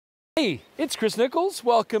Hey, it's Chris Nichols.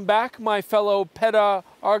 Welcome back, my fellow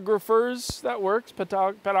petagraphers. That works,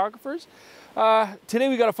 petagraphers. Today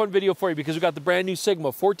we got a fun video for you because we got the brand new Sigma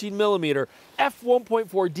 14mm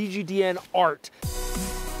f1.4 DGDN Art.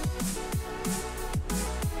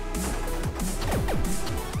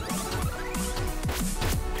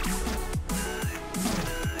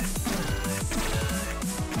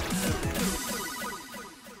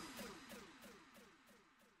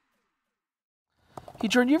 Hey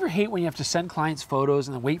Jordan, do you ever hate when you have to send clients photos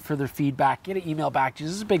and then wait for their feedback, get an email back to you?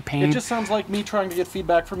 This is a big pain. It just sounds like me trying to get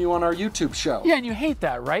feedback from you on our YouTube show. Yeah, and you hate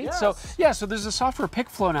that, right? Yes. So there's a software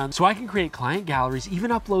PicFlow now. So I can create client galleries, even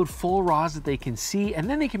upload full RAWs that they can see, and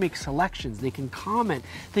then they can make selections, they can comment,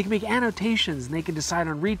 they can make annotations, and they can decide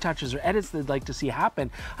on retouches or edits they'd like to see happen.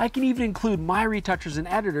 I can even include my retouchers and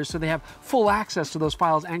editors so they have full access to those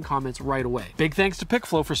files and comments right away. Big thanks to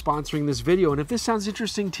PicFlow for sponsoring this video, and if this sounds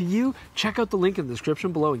interesting to you, check out the link in the description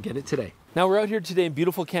below and get it today. Now we're out here today in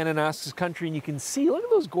beautiful Kananaskis country, and you can see, look at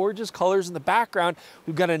those gorgeous colors in the background.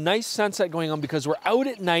 We've got a nice sunset going on because we're out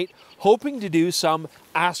at night hoping to do some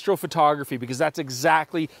astrophotography, because that's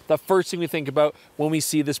exactly the first thing we think about when we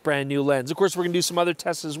see this brand new lens. Of course, we're gonna do some other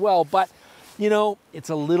tests as well, but you know, it's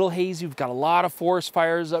a little hazy. We've got a lot of forest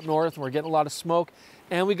fires up north and we're getting a lot of smoke.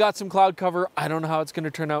 And we got some cloud cover. I don't know how it's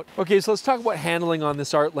gonna turn out. Okay, so let's talk about handling on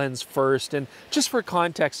this art lens first. And just for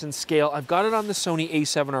context and scale, I've got it on the Sony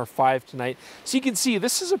a7R5 tonight. So you can see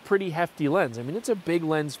this is a pretty hefty lens. I mean, it's a big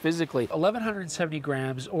lens physically. 1170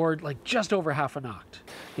 grams, or like just over half a noct.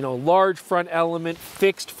 You know, large front element,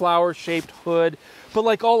 fixed flower-shaped hood. But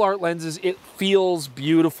like all art lenses, it feels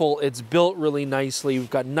beautiful. It's built really nicely. We've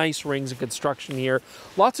got nice rings and construction here.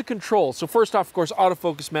 Lots of control. So first off, of course,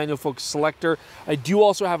 autofocus, manual focus selector. I do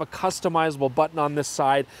also have a customizable button on this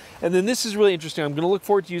side. And then this is really interesting. I'm gonna look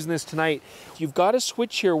forward to using this tonight. You've got a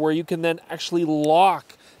switch here where you can then actually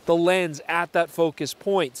lock the lens at that focus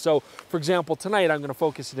point. So for example, tonight I'm gonna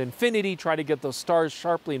focus at infinity, try to get those stars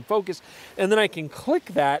sharply in focus, and then I can click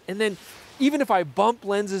that, and then even if I bump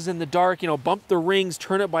lenses in the dark, you know, bump the rings,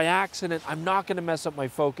 turn it by accident, I'm not gonna mess up my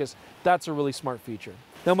focus. That's a really smart feature.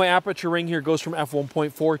 Now my aperture ring here goes from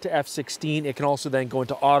f1.4 to f16. It can also then go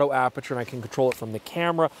into auto aperture, and I can control it from the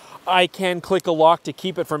camera. I can click a lock to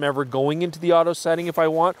keep it from ever going into the auto setting if I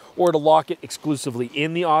want, or to lock it exclusively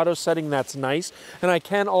in the auto setting. That's nice. And I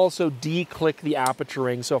can also de-click the aperture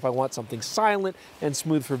ring, so if I want something silent and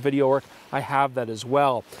smooth for video work, I have that as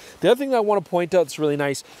well. The other thing that I want to point out that's really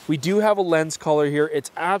nice, we do have a lens color here.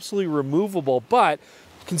 It's absolutely removable, but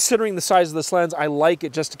considering the size of this lens, I like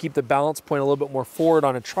it just to keep the balance point a little bit more forward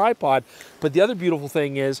on a tripod. But the other beautiful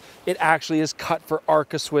thing is it actually is cut for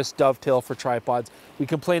Arca Swiss dovetail for tripods. We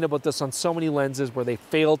complain about this on so many lenses where they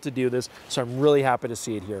failed to do this, so I'm really happy to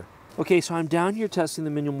see it here. Okay, so I'm down here testing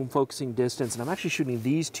the minimum focusing distance, and I'm actually shooting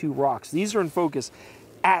these two rocks. These are in focus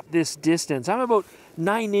at this distance. I'm about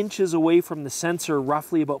 9 inches away from the sensor,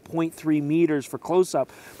 roughly about 0.3 meters for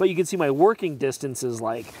close-up, but you can see my working distance is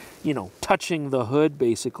like, you know, touching the hood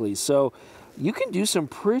basically. So you can do some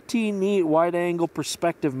pretty neat wide-angle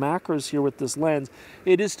perspective macros here with this lens.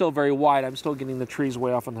 It is still very wide. I'm still getting the trees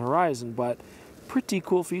way off on the horizon, but pretty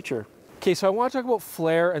cool feature. Okay, so I want to talk about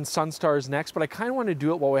flare and sunstars next, but I kind of want to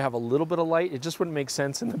do it while we have a little bit of light. It just wouldn't make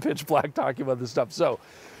sense in the pitch black talking about this stuff. So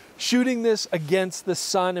shooting this against the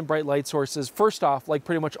sun and bright light sources, first off, like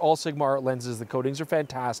pretty much all Sigma art lenses, the coatings are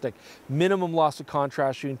fantastic. Minimum loss of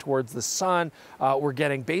contrast shooting towards the sun. We're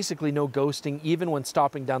getting basically no ghosting even when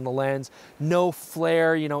stopping down the lens. No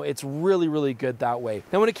flare, you know, it's really, really good that way.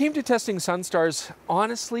 Now when it came to testing sunstars,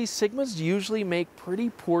 honestly, Sigmas usually make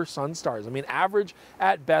pretty poor sunstars. I mean, average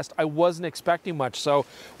at best. I wasn't expecting much. So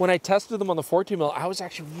when I tested them on the 14mm, I was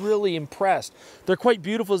actually really impressed. They're quite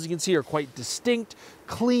beautiful, as you can see, are quite distinct,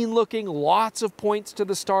 clean looking, lots of points to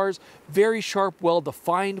the stars, very sharp,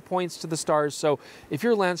 well-defined points to the stars. So if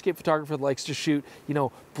you're a landscape photographer that likes to shoot, you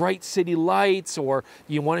know, bright city lights, or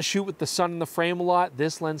you want to shoot with the sun in the frame a lot,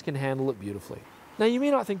 this lens can handle it beautifully. Now you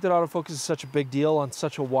may not think that autofocus is such a big deal on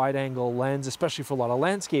such a wide angle lens, especially for a lot of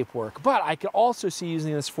landscape work, but I could also see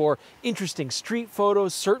using this for interesting street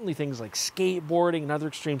photos, certainly things like skateboarding and other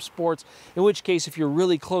extreme sports, in which case if you're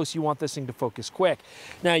really close, you want this thing to focus quick.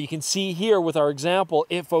 Now you can see here with our example,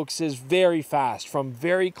 it focuses very fast. From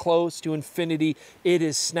very close to infinity, it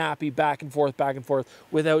is snappy back and forth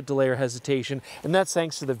without delay or hesitation, and that's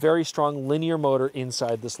thanks to the very strong linear motor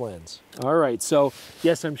inside this lens. All right, so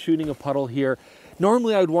yes, I'm shooting a puddle here.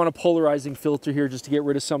 Normally I would want a polarizing filter here just to get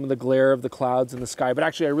rid of some of the glare of the clouds in the sky, but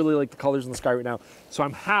actually I really like the colors in the sky right now, so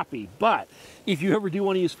I'm happy. But if you ever do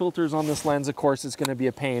want to use filters on this lens, of course, it's going to be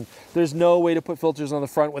a pain. There's no way to put filters on the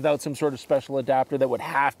front without some sort of special adapter that would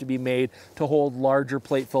have to be made to hold larger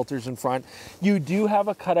plate filters in front. You do have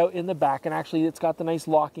a cutout in the back, and actually it's got the nice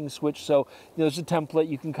locking switch, so there's a template.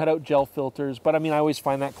 You can cut out gel filters, but I mean, I always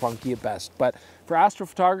find that clunky at best. But for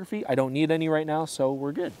astrophotography, I don't need any right now, so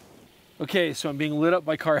we're good. Okay, so I'm being lit up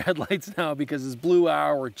by car headlights now because it's blue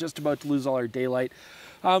hour. We're just about to lose all our daylight.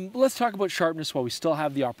 Let's talk about sharpness while we still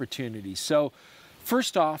have the opportunity. So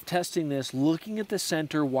first off, testing this, looking at the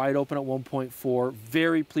center wide open at 1.4,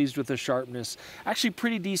 very pleased with the sharpness. Actually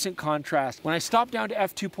pretty decent contrast. When I stop down to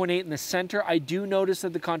f2.8 in the center, I do notice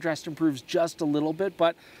that the contrast improves just a little bit,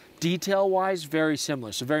 but detail-wise, very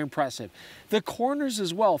similar, so very impressive. The corners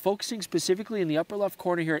as well, focusing specifically in the upper left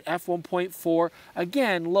corner here at f1.4,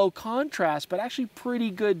 again, low contrast, but actually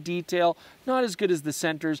pretty good detail. Not as good as the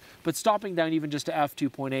centers, but stopping down even just to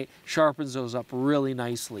f2.8 sharpens those up really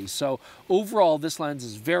nicely. So overall, this lens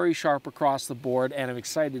is very sharp across the board, and I'm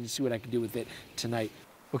excited to see what I can do with it tonight.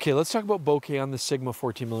 Okay, let's talk about bokeh on the Sigma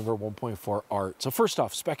 14mm 1.4 art. So first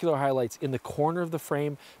off, specular highlights in the corner of the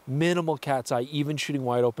frame, minimal cat's eye, even shooting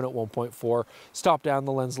wide open at 1.4. Stop down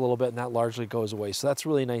the lens a little bit and that largely goes away. So that's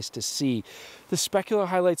really nice to see. The specular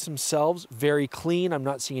highlights themselves, very clean. I'm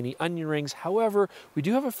not seeing any onion rings. However, we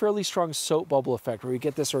do have a fairly strong soap bubble effect where we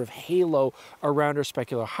get this sort of halo around our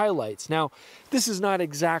specular highlights. Now, this is not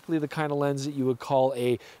exactly the kind of lens that you would call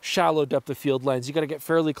a shallow depth of field lens. You got to get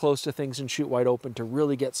fairly close to things and shoot wide open to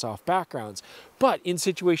really get soft backgrounds. But in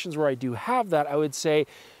situations where I do have that, I would say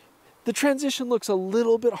the transition looks a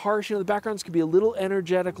little bit harsh. You know, the backgrounds could be a little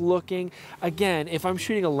energetic looking. Again, if I'm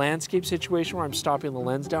shooting a landscape situation where I'm stopping the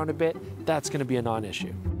lens down a bit, that's going to be a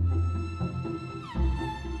non-issue.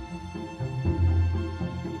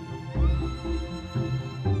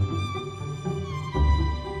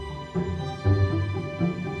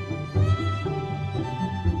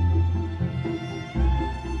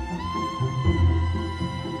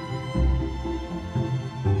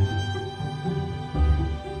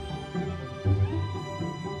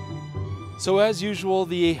 So as usual,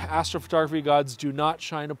 the astrophotography gods do not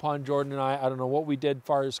shine upon Jordan and I. I don't know what we did as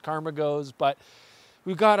far as karma goes, but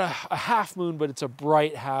we've got a half moon, but it's a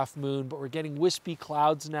bright half moon, but we're getting wispy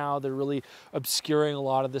clouds now. They're really obscuring a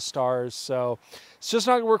lot of the stars. So it's just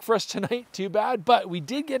not gonna work for us tonight, too bad, but we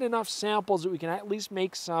did get enough samples that we can at least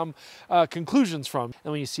make some conclusions from.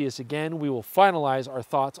 And when you see us again, we will finalize our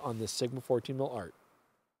thoughts on this Sigma 14mm art.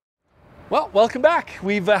 Well, welcome back.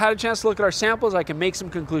 We've had a chance to look at our samples. I can make some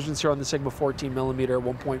conclusions here on the Sigma 14mm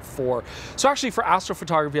 1.4. So actually for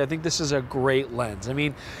astrophotography, I think this is a great lens. I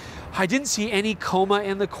mean, I didn't see any coma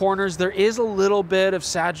in the corners. There is a little bit of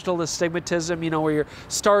sagittal astigmatism, you know, where your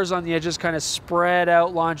stars on the edges kind of spread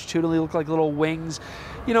out longitudinally, look like little wings.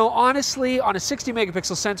 You know, honestly, on a 60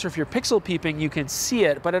 megapixel sensor, if you're pixel peeping, you can see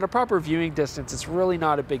it, but at a proper viewing distance, it's really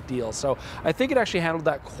not a big deal. So I think it actually handled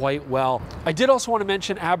that quite well. I did also want to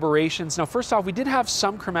mention aberrations. Now, first off, we did have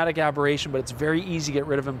some chromatic aberration, but it's very easy to get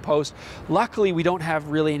rid of in post. Luckily, we don't have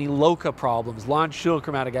really any loca problems, longitudinal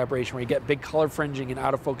chromatic aberration, where you get big color fringing in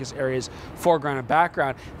out of focus areas, foreground and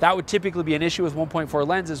background. That would typically be an issue with 1.4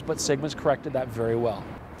 lenses, but Sigma's corrected that very well.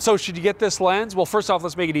 So should you get this lens? Well, first off,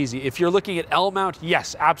 let's make it easy. If you're looking at L mount,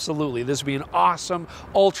 yes, absolutely. This would be an awesome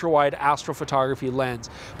ultra-wide astrophotography lens.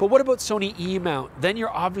 But what about Sony E mount? Then you're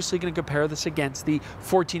obviously going to compare this against the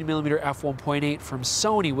 14mm f1.8 from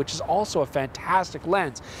Sony, which is also a fantastic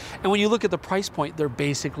lens. And when you look at the price point, they're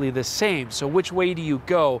basically the same. So which way do you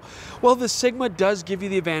go? Well, the Sigma does give you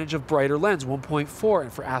the advantage of brighter lens, 1.4,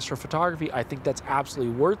 and for astrophotography, I think that's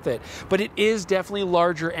absolutely worth it. But it is definitely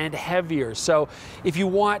larger and heavier. So if you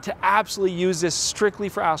want to absolutely use this strictly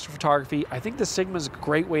for astrophotography, I think the Sigma is a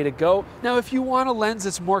great way to go. Now, if you want a lens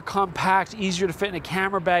that's more compact, easier to fit in a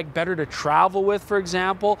camera bag, better to travel with, for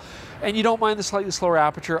example, and you don't mind the slightly slower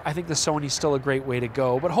aperture, I think the Sony's still a great way to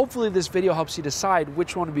go. But hopefully this video helps you decide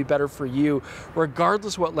which one would be better for you.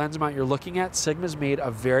 Regardless of what lens mount you're looking at, Sigma's made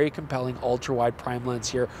a very compelling ultra-wide prime lens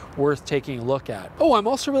here worth taking a look at. Oh, I'm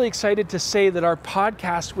also really excited to say that our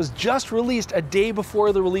podcast was just released a day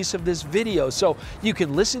before the release of this video. So you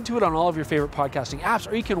can listen to it on all of your favorite podcasting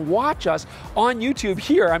apps, or you can watch us on YouTube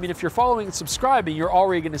here. I mean, if you're following and subscribing, you're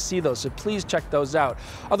already going to see those, so please check those out.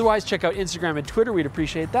 Otherwise, check out Instagram and Twitter. We'd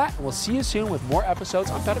appreciate that, and we'll see you soon with more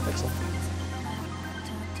episodes on PetaPixel.